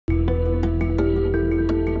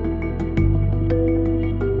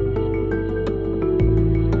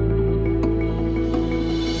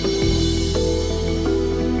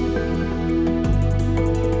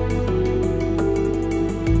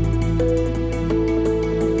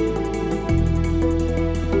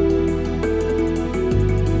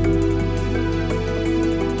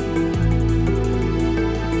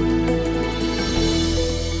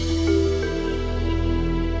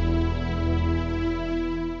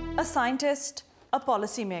A scientist, a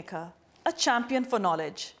policymaker, a champion for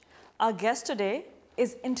knowledge. Our guest today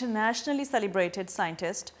is internationally celebrated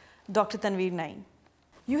scientist, Dr. Tanveer Naim.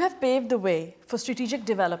 You have paved the way for strategic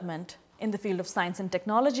development in the field of science and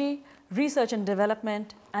technology, research and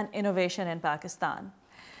development, and innovation in Pakistan.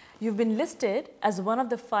 You've been listed as one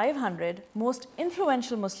of the 500 most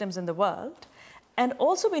influential Muslims in the world and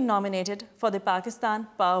also been nominated for the Pakistan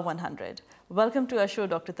Power 100. Welcome to our show,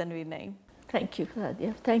 Dr. Tanveer Naim. Thank you,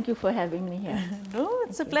 Sadia. Thank you for having me here. No,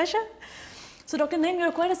 it's a pleasure. So, Dr. Naim,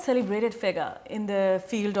 you're quite a celebrated figure in the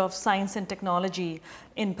field of science and technology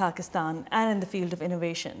in Pakistan and in the field of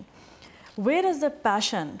innovation. Where does the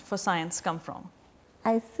passion for science come from?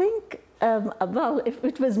 I think, well, if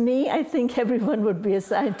it was me, I think everyone would be a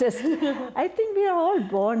scientist. I think we are all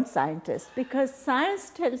born scientists because science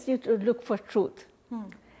tells you to look for truth.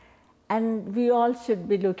 And we all should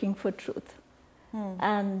be looking for truth.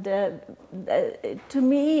 And to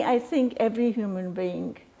me, I think every human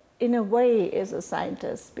being, in a way, is a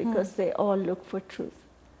scientist because they all look for truth.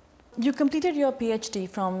 You completed your PhD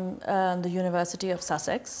from the University of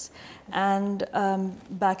Sussex and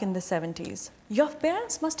back in the 70s. Your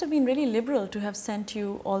parents must have been really liberal to have sent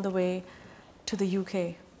you all the way to the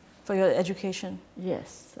UK for your education.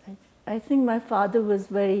 Yes, I think my father was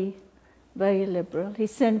very, very liberal. He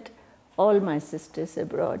sent all my sisters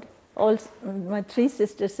abroad. All my three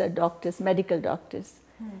sisters are doctors, medical doctors.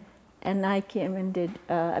 And I came and did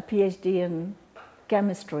a PhD in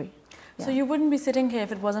chemistry. So you wouldn't be sitting here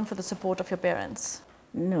if it wasn't for the support of your parents?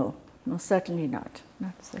 No, no, certainly not.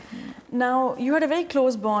 Certainly not. Now, you had a very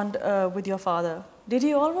close bond with your father. Did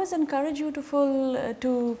he always encourage you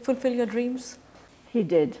to fulfill your dreams? He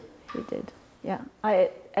did, yeah.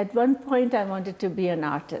 At one point, I wanted to be an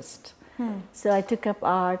artist. So I took up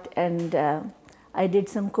art and I did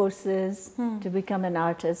some courses to become an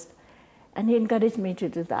artist. And he encouraged me to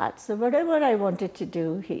do that. So whatever I wanted to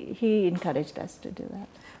do, he encouraged us to do that.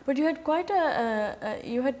 But you had quite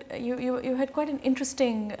you had quite an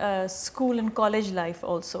interesting school and college life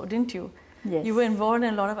also, didn't you? Yes. You were involved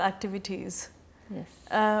in a lot of activities.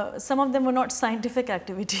 Yes. Some of them were not scientific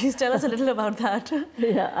activities. Tell us a little about that.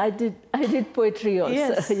 Yeah, I did poetry also.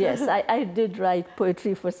 Yes. Yes, I did write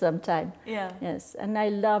poetry for some time. Yeah. Yes, and I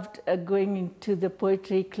loved going into the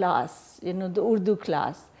poetry class, you know, the Urdu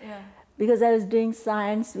class. Yeah. Because I was doing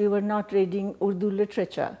science, we were not reading Urdu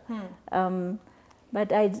literature.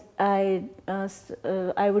 But I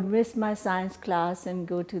would miss my science class and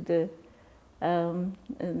go to the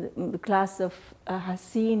class of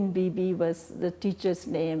Haseen Bibi was the teacher's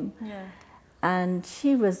name. Yeah. And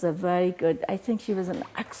she was a very good, I think she was an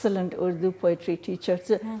excellent Urdu poetry teacher.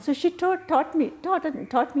 So she taught me how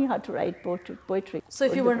to write poetry. So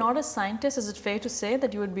if you were not a scientist, is it fair to say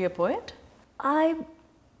that you would be a poet?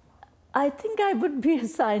 I think I would be a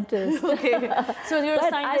scientist. Okay, so you're a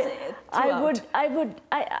scientist throughout.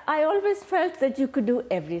 I always felt that you could do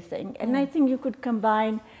everything, and I think you could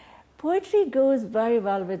combine. Poetry goes very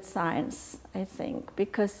well with science, I think,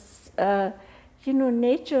 because you know,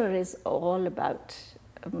 nature is all about,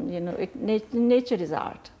 you know, nature is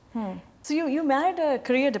art. So you married a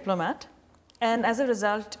career diplomat, and as a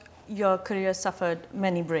result, your career suffered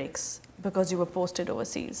many breaks because you were posted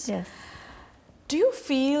overseas. Yes. Do you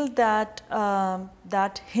feel that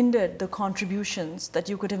that hindered the contributions that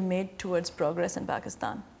you could have made towards progress in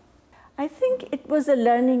Pakistan? I think it was a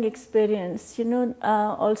learning experience, you know,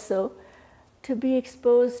 also to be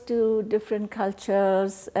exposed to different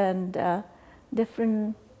cultures and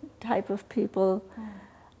different type of people,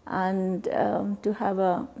 and to have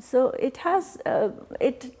a, so it has,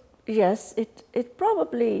 yes, it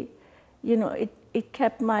probably, you know, it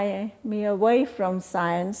kept me away from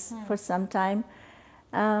science for some time.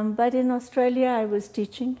 But in Australia, I was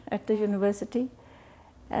teaching at the university,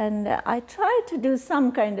 and I tried to do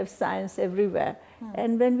some kind of science everywhere.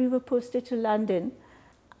 And when we were posted to London,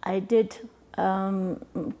 I did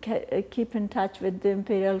keep in touch with the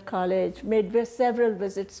Imperial College, made several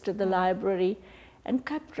visits to the library, and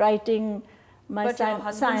kept writing my science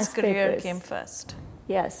husband's career papers. came first.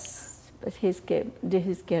 Yes, but his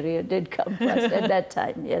career did come first at that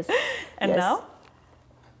time, yes. And yes. now?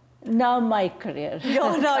 Now my career.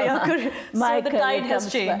 Now your career. My so the tide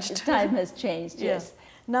has changed. Time has changed, yes.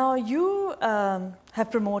 Now you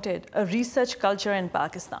have promoted a research culture in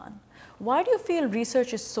Pakistan. Why do you feel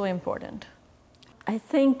research is so important? I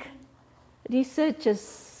think research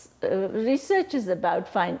is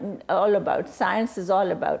about all about science is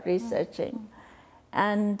all about researching,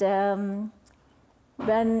 and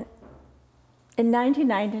when in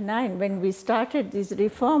 1999 when we started this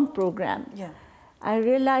reform program, I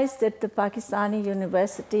realized that the Pakistani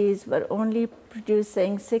universities were only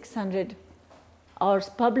producing 600 or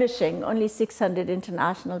publishing only 600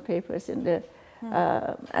 international papers in the,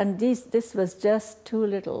 and this was just too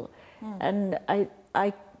little. And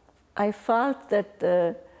I felt that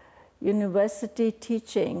the university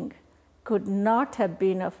teaching could not have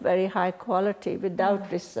been of very high quality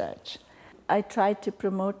without research. I tried to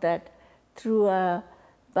promote that through a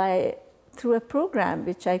program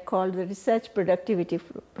which I called the Research Productivity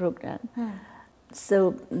Program.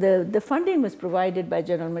 So the funding was provided by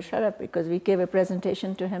General Musharraf because we gave a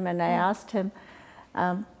presentation to him and I asked him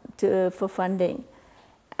for funding.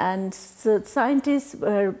 And so scientists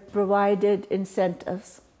were provided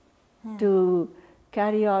incentives to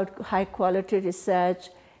carry out high quality research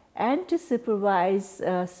and to supervise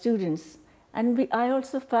students. And I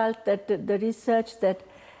also felt that the research that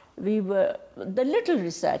the little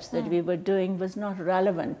research that we were doing was not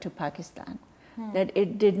relevant to Pakistan, that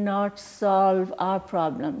it did not solve our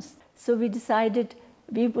problems. So we decided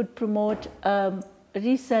we would promote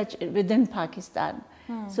research within Pakistan.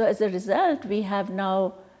 So as a result, we have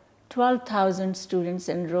now 12,000 students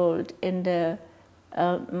enrolled in the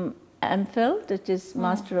MPhil, that is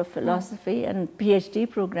Master of Philosophy, and PhD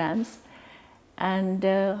programs. And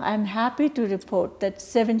I'm happy to report that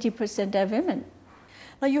 70% are women.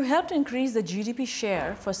 Now, you helped increase the GDP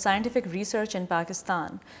share for scientific research in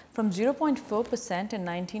Pakistan from 0.4% in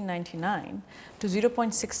 1999 to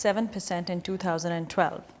 0.67% in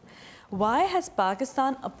 2012. Why has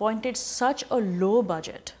Pakistan appointed such a low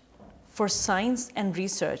budget for science and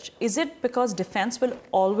research? Is it because defense will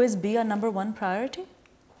always be our #1 priority?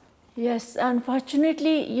 Yes,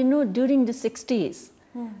 unfortunately, during the 60s,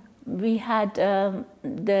 we had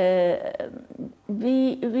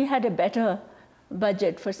we had a better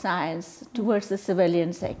budget for science towards the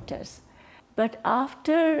civilian sectors. But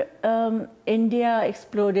after India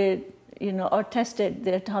exploded, or tested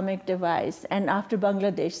the atomic device, and after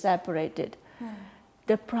Bangladesh separated,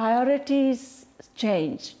 the priorities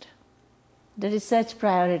changed. The research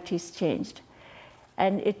priorities changed.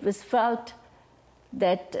 And it was felt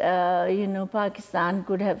that, Pakistan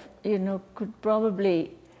could have, could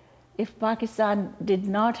probably, if Pakistan did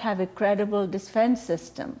not have a credible defense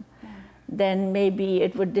system, then maybe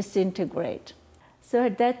it would disintegrate. So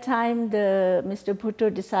at that time, Mr. Bhutto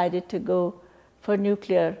decided to go for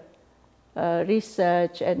nuclear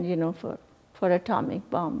research and, for atomic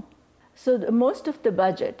bomb. So most of the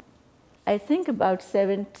budget, I think about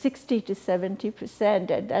 60 to 70%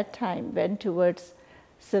 at that time went towards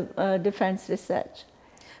defense research.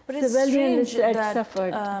 But it's civilian research that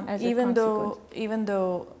suffered as even though in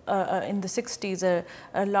the 60s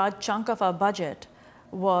a large chunk of our budget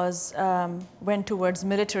went towards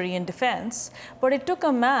military and defense, but it took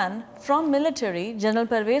a man from military, General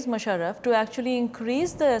Pervez Musharraf, to actually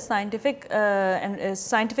increase the scientific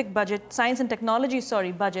budget, science and technology,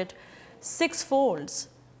 budget, 6-folds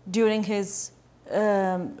during his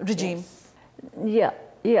regime. Yes.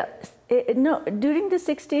 Yeah. No, during the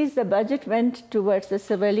 60s, the budget went towards the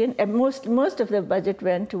civilian, and most of the budget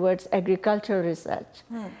went towards agricultural research.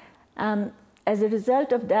 As a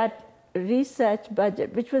result of that research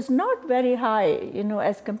budget, which was not very high,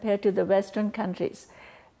 as compared to the Western countries,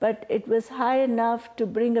 but it was high enough to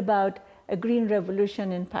bring about a green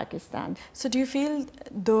revolution in Pakistan. So do you feel,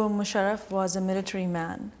 though Musharraf was a military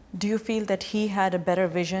man, do you feel that he had a better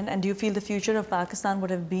vision, and do you feel the future of Pakistan would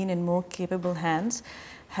have been in more capable hands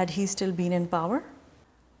had he still been in power?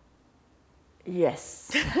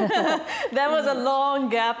 Yes. There was a long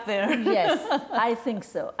gap there. Yes, I think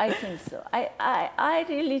so. I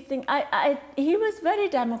really think he was very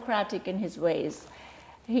democratic in his ways.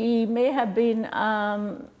 He may have been,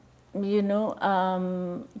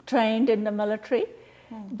 trained in the military,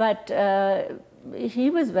 but he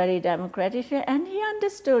was very democratic, and he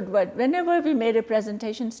understood whenever we made a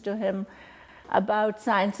presentations to him about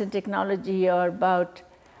science and technology or about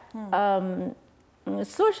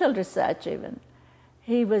social research even,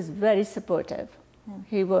 he was very supportive.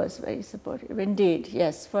 He was very supportive indeed,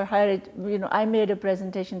 yes. For higher, I made a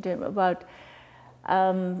presentation to him about,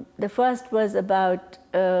 the first was about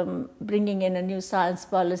bringing in a new science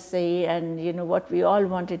policy and what we all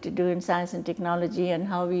wanted to do in science and technology, and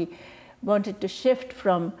how we wanted to shift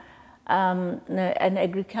from an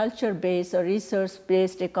agriculture-based or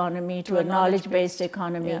resource-based economy to a knowledge-based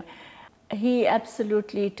economy. Yeah. He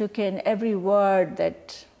absolutely took in every word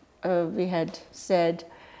that we had said,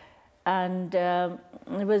 and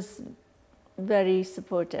was very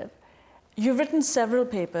supportive. You've written several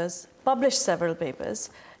papers, published several papers.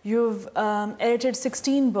 You've edited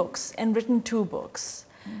 16 books and written 2 books.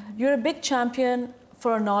 You're a big champion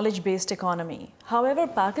for a knowledge-based economy. However,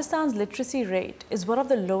 Pakistan's literacy rate is one of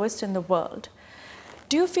the lowest in the world.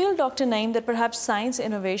 Do you feel, Dr. Naim, that perhaps science,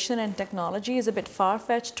 innovation and technology is a bit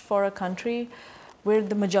far-fetched for a country where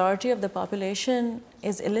the majority of the population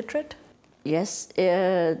is illiterate? Yes,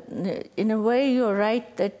 in a way you're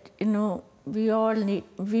right that,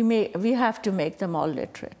 we have to make them all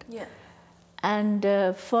literate. Yeah. And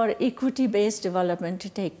for equity-based development to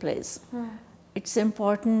take place, it's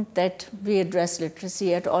important that we address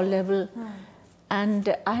literacy at all levels.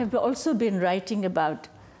 And I have also been writing about,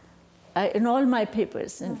 in all my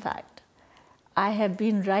papers, in fact, I have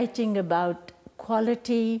been writing about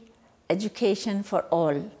quality education for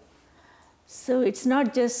all. So it's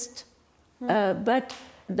not just, but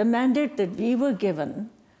the mandate that we were given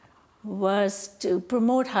was to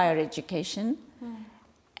promote higher education.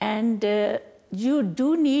 And you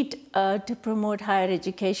do need to promote higher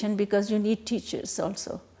education because you need teachers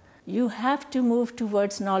also. You have to move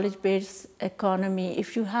towards knowledge-based economy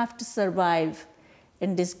if you have to survive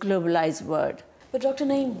in this globalized world. But Dr.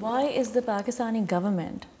 Naim, why is the Pakistani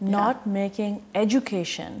government not making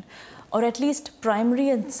education, or at least primary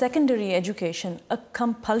and secondary education, a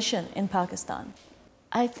compulsion in Pakistan?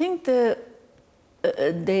 I think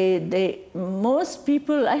most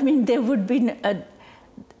people,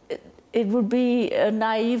 it would be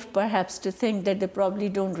naive perhaps to think that they probably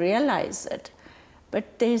don't realize it,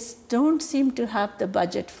 but they don't seem to have the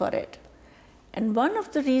budget for it. And one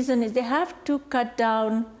of the reasons is they have to cut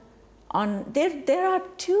down on, there are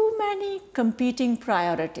too many competing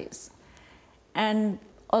priorities. And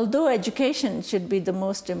although education should be the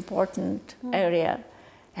most important area,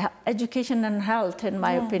 education and health, in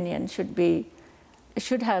my opinion,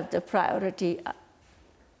 should have the priority.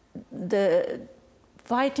 The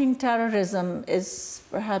fighting terrorism is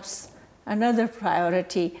perhaps another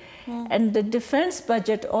priority. And the defense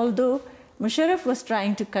budget, although Musharraf was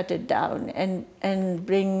trying to cut it down and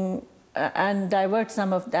bring and divert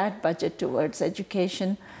some of that budget towards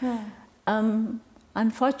education,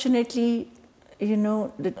 unfortunately,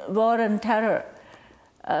 the war on terror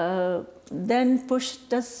then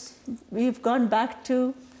pushed us, we've gone back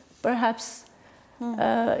to perhaps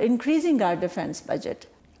increasing our defense budget.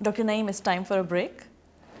 Dr. Naim, it's time for a break.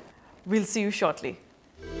 We'll see you shortly.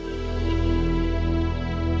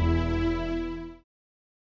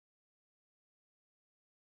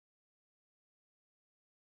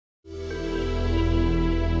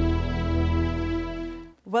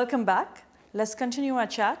 Welcome back. Let's continue our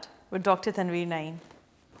chat with Dr. Tanveer Naim.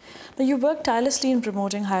 Now, you work tirelessly in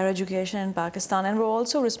promoting higher education in Pakistan and were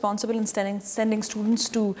also responsible in sending students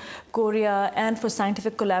to Korea and for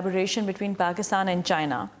scientific collaboration between Pakistan and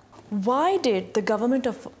China. Why did the government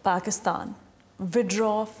of Pakistan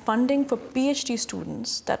withdraw funding for PhD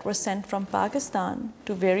students that were sent from Pakistan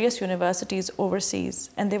to various universities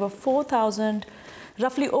overseas? And there were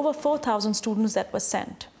roughly over 4,000 students that were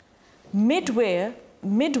sent. Midway,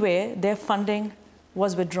 their funding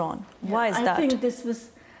was withdrawn. Why is that? I think this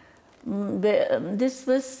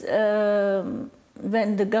was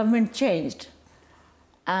when the government changed,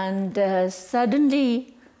 and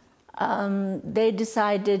suddenly they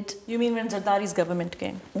decided. You mean when Zardari's government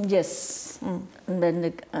came? Yes.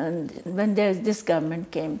 When this government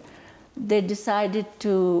came, they decided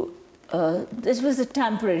to. This was a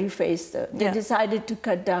temporary phase, though. They decided to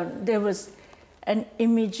cut down. There was an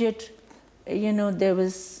immediate. There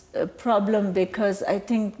was a problem because I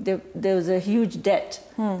think there was a huge debt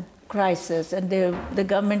crisis, and the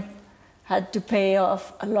government had to pay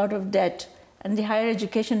off a lot of debt. And the higher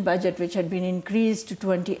education budget, which had been increased to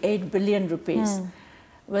 28 billion rupees,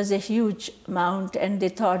 was a huge amount, and they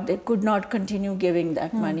thought they could not continue giving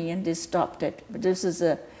that money, and they stopped it. But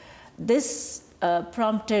this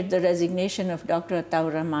prompted the resignation of Dr.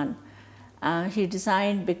 Tanveer Naim. He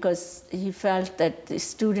resigned because he felt that the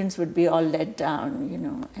students would be all let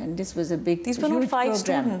down, and this was a big, These were not 5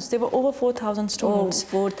 students, they were over 4,000 students.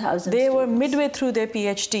 Oh, 4,000 They were midway through their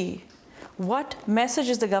PhD. What message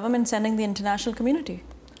is the government sending the international community?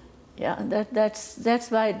 Yeah, that's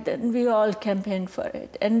why then we all campaigned for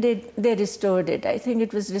it. And they restored it. I think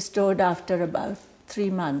it was restored after about 3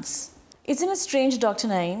 months. Isn't it strange, Dr.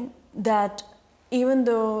 Naim, that even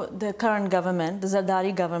though the current government, the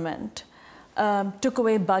Zardari government, took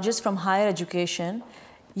away budgets from higher education,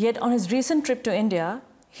 yet on his recent trip to India,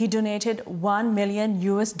 he donated $1 million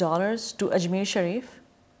to Ajmer Sharif?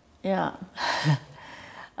 Yeah.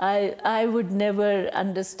 I would never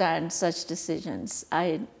understand such decisions.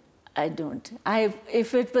 I don't.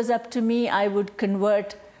 If it was up to me, I would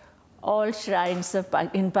convert all shrines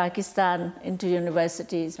in Pakistan into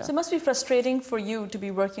universities. So it must be frustrating for you to be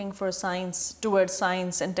working for science, towards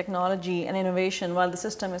science and technology and innovation while the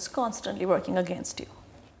system is constantly working against you.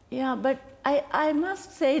 Yeah, but I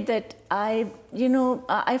must say that I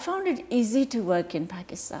found it easy to work in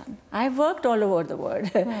Pakistan. I've worked all over the world.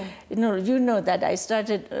 You know that I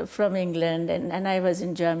started from England and I was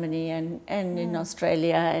in Germany and in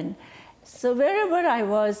Australia. And so wherever I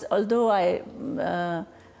was, although I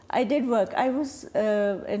did work. I was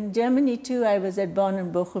in Germany too. I was at Bonn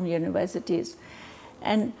and Bochum universities.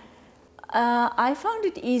 And I found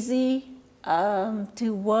it easy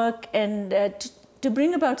to work and to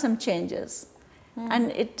bring about some changes.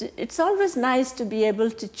 And it's always nice to be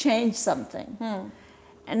able to change something.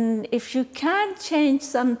 And if you can change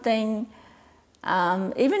something,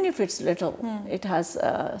 even if it's little, it has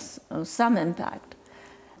some impact.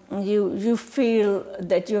 You feel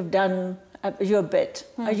that you've done your bit,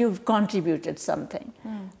 or you've contributed something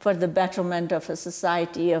for the betterment of a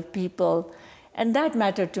society, of people, and that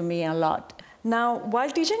mattered to me a lot. Now, while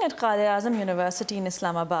teaching at Quaid-e-Azam University in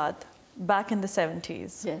Islamabad, back in the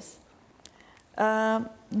 70s, yes,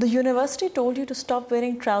 the university told you to stop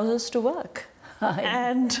wearing trousers to work,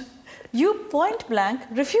 and you point blank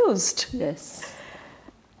refused. Yes.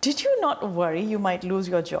 Did you not worry you might lose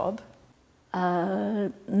your job?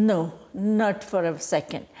 No, not for a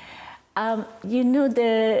second. Why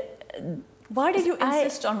did you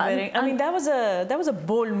insist on wearing? I mean, that was a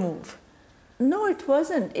bold move. No, it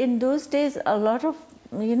wasn't. In those days, a lot of,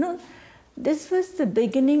 this was the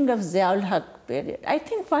beginning of Ziaul Haq period. I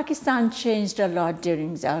think Pakistan changed a lot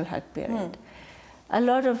during Ziaul Haq period. A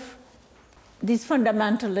lot of these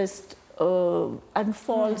fundamentalist and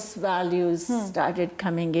false values started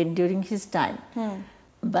coming in during his time.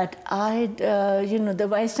 But the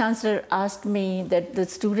Vice Chancellor asked me that the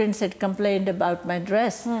students had complained about my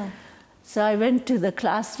dress. So I went to the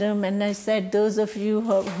classroom and I said, those of you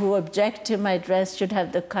who object to my dress should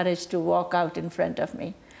have the courage to walk out in front of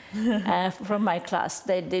me from my class.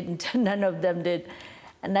 They didn't, none of them did.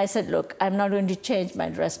 And I said, look, I'm not going to change my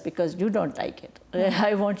dress because you don't like it.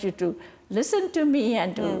 I want you to listen to me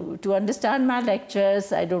and to understand my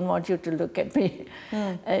lectures. I don't want you to look at me,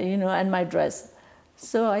 and my dress.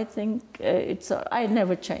 So I think I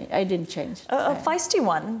never changed. I didn't change. A feisty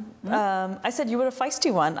one. I said you were a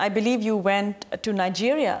feisty one. I believe you went to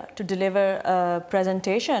Nigeria to deliver a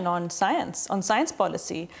presentation on science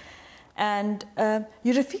policy. And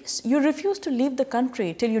you refused to leave the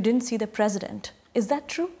country till you didn't see the president. Is that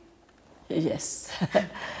true? Yes.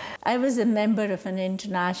 I was a member of an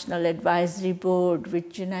international advisory board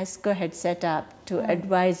which UNESCO had set up to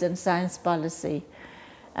advise on science policy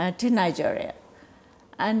to Nigeria.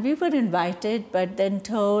 And we were invited, but then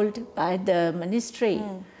told by the ministry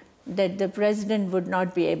that the president would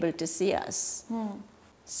not be able to see us.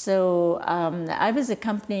 So I was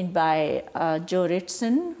accompanied by Joe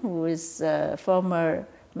Ritson, who is a former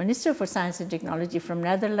Minister for Science and Technology from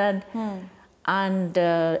Netherlands, and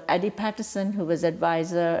Eddie Patterson, who was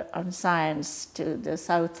advisor on science to the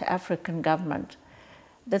South African government.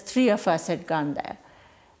 The three of us had gone there.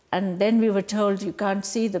 And then we were told, you can't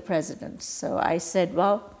see the president. So I said,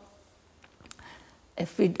 well,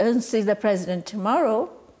 if we don't see the president tomorrow,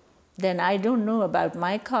 then I don't know about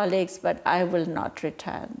my colleagues, but I will not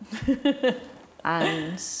return.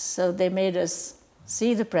 And so they made us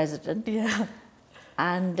see the president. Yeah.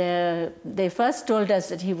 And they first told us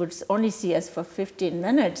that he would only see us for 15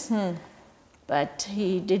 minutes. But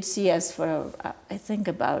he did see us for, I think,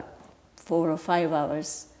 about 4 or 5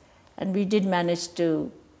 hours. And we did manage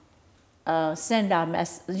to send our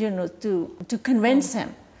message, to convince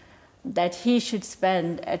him that he should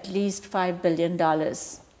spend at least $5 billion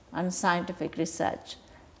on scientific research.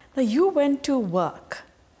 Now, you went to work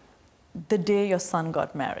the day your son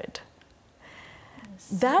got married.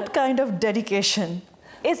 Yes. That kind of dedication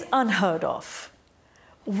is unheard of.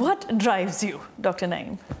 What drives you, Dr.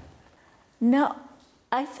 Naim? Now,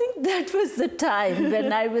 I think that was the time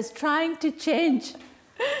when I was trying to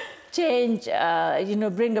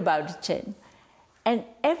bring about a change. And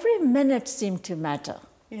every minute seemed to matter.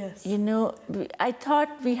 Yes. I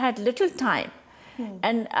thought we had little time.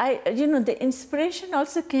 And the inspiration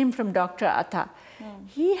also came from Dr. Atta.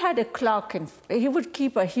 He had a clock, he would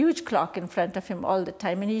keep a huge clock in front of him all the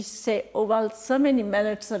time. And he used to say, oh, well, so many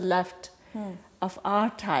minutes are left of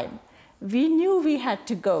our time. We knew we had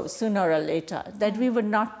to go sooner or later, that we were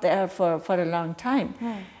not there for a long time.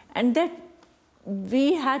 And that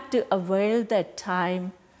we had to avail that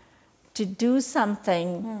time to do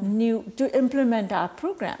something new, to implement our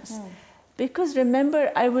programs. Because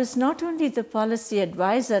remember, I was not only the policy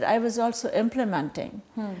advisor, I was also implementing.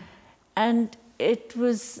 And it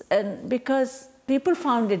was because people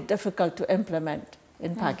found it difficult to implement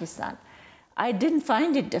in Pakistan. I didn't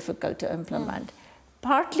find it difficult to implement,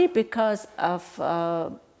 partly because of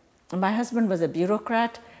my husband was a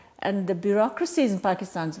bureaucrat, and the bureaucracy in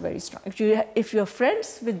Pakistan is very strong. If you're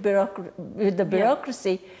friends with the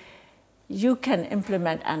bureaucracy, you can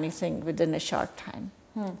implement anything within a short time.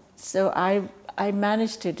 So I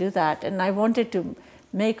managed to do that, and I wanted to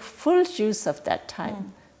make full use of that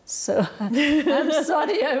time. So I'm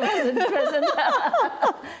sorry I wasn't present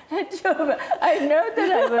at your, I know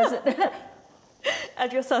that I wasn't.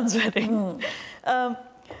 At your son's wedding.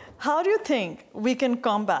 How do you think we can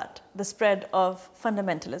combat the spread of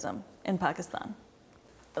fundamentalism in Pakistan?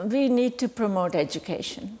 We need to promote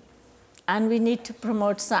education, and we need to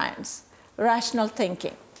promote science, rational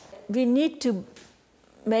thinking. We need to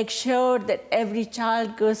make sure that every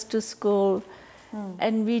child goes to school,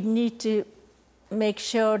 and we need to make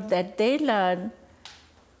sure that they learn,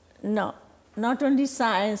 not only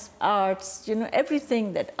science, arts,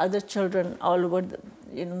 everything that other children all over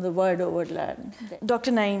the world over learn.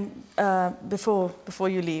 Dr. Naim, before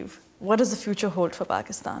you leave, what does the future hold for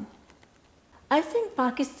Pakistan? I think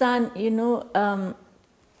Pakistan,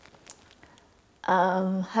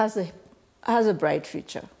 has a bright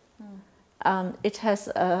future. It has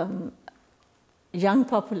a young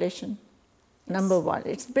population. Number one,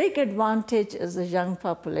 its big advantage is a young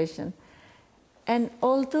population. And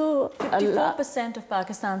although 54% of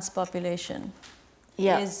Pakistan's population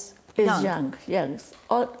is young.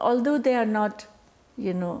 Although they are not,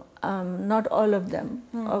 not all of them,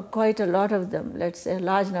 or quite a lot of them, let's say a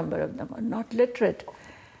large number of them are not literate,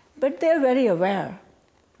 but they're very aware.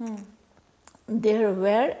 They're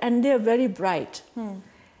aware and they're very bright.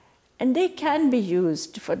 And they can be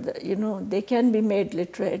used for they can be made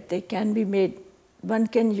literate, they can be made, one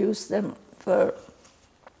can use them for,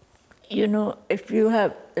 if you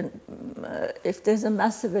have, if there's a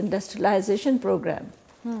massive industrialization program,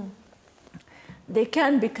 they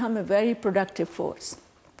can become a very productive force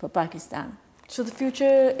for Pakistan. So the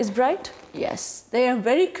future is bright? Yes, they are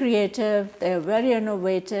very creative, they are very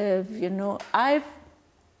innovative, I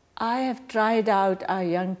have tried out our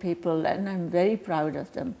young people and I'm very proud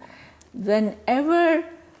of them. Whenever,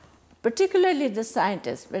 particularly the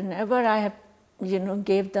scientists, whenever I have,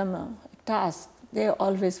 gave them a task, they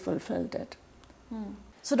always fulfilled it.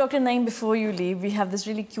 So Dr. Naim, before you leave, we have this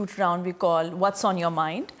really cute round we call What's on Your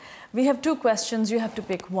Mind? We have 2 questions, you have to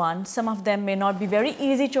pick one. Some of them may not be very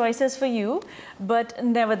easy choices for you, but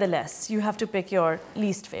nevertheless, you have to pick your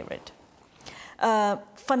least favorite.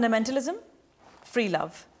 Fundamentalism, free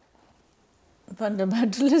love.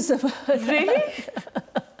 Fundamentalism. Really?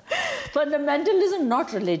 Fundamentalism,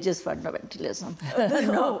 not religious fundamentalism.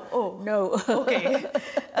 No. Okay.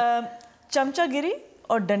 Chamchagiri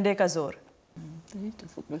or Dande Ka Zor? Very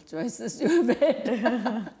difficult choices you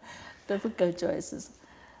made. Difficult choices.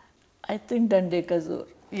 I think Dande Ka Zor.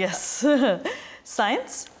 Yes.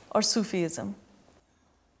 Science or Sufism?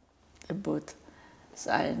 Both.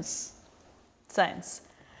 Science. Science.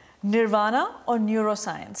 Nirvana or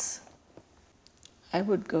neuroscience? I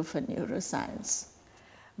would go for neuroscience.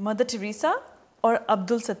 Mother Teresa or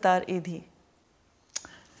Abdul Sattar Edhi?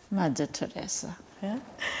 Mother Teresa. Yeah.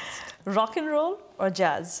 Rock and roll or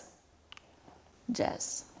jazz?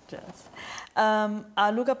 Jazz. Jazz.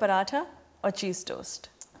 Aloo ka paratha or cheese toast?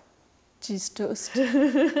 Cheese toast.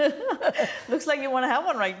 Looks like you want to have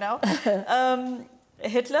one right now.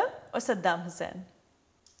 Hitler or Saddam Hussein?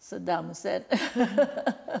 Saddam Hussein.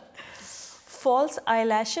 False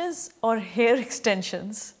eyelashes or hair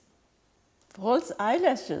extensions? False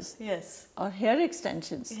eyelashes? Yes. Or hair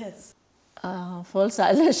extensions? Yes. False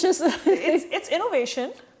eyelashes. It's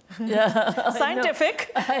innovation. Yeah.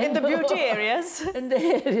 Scientific in the beauty areas. In the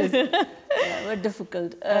areas. Yeah, were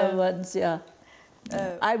difficult ones, yeah.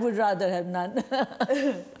 I would rather have none.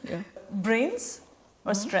 Yeah. Brains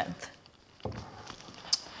or strength?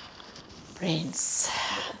 Brains.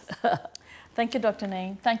 Thank you, Dr.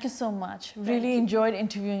 Naim. Thank you so much. Really enjoyed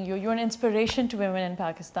interviewing you. You're an inspiration to women in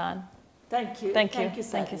Pakistan. Thank you. Thank you. Thank you,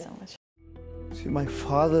 Thank you Sadia. so much. See, my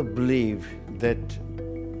father believed that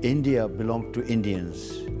India belonged to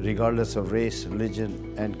Indians, regardless of race,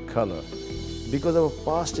 religion, and color. Because our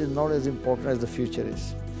past is not as important as the future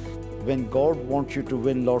is. When God wants you to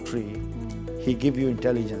win lottery, He gives you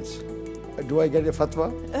intelligence. Do I get a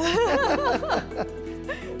fatwa?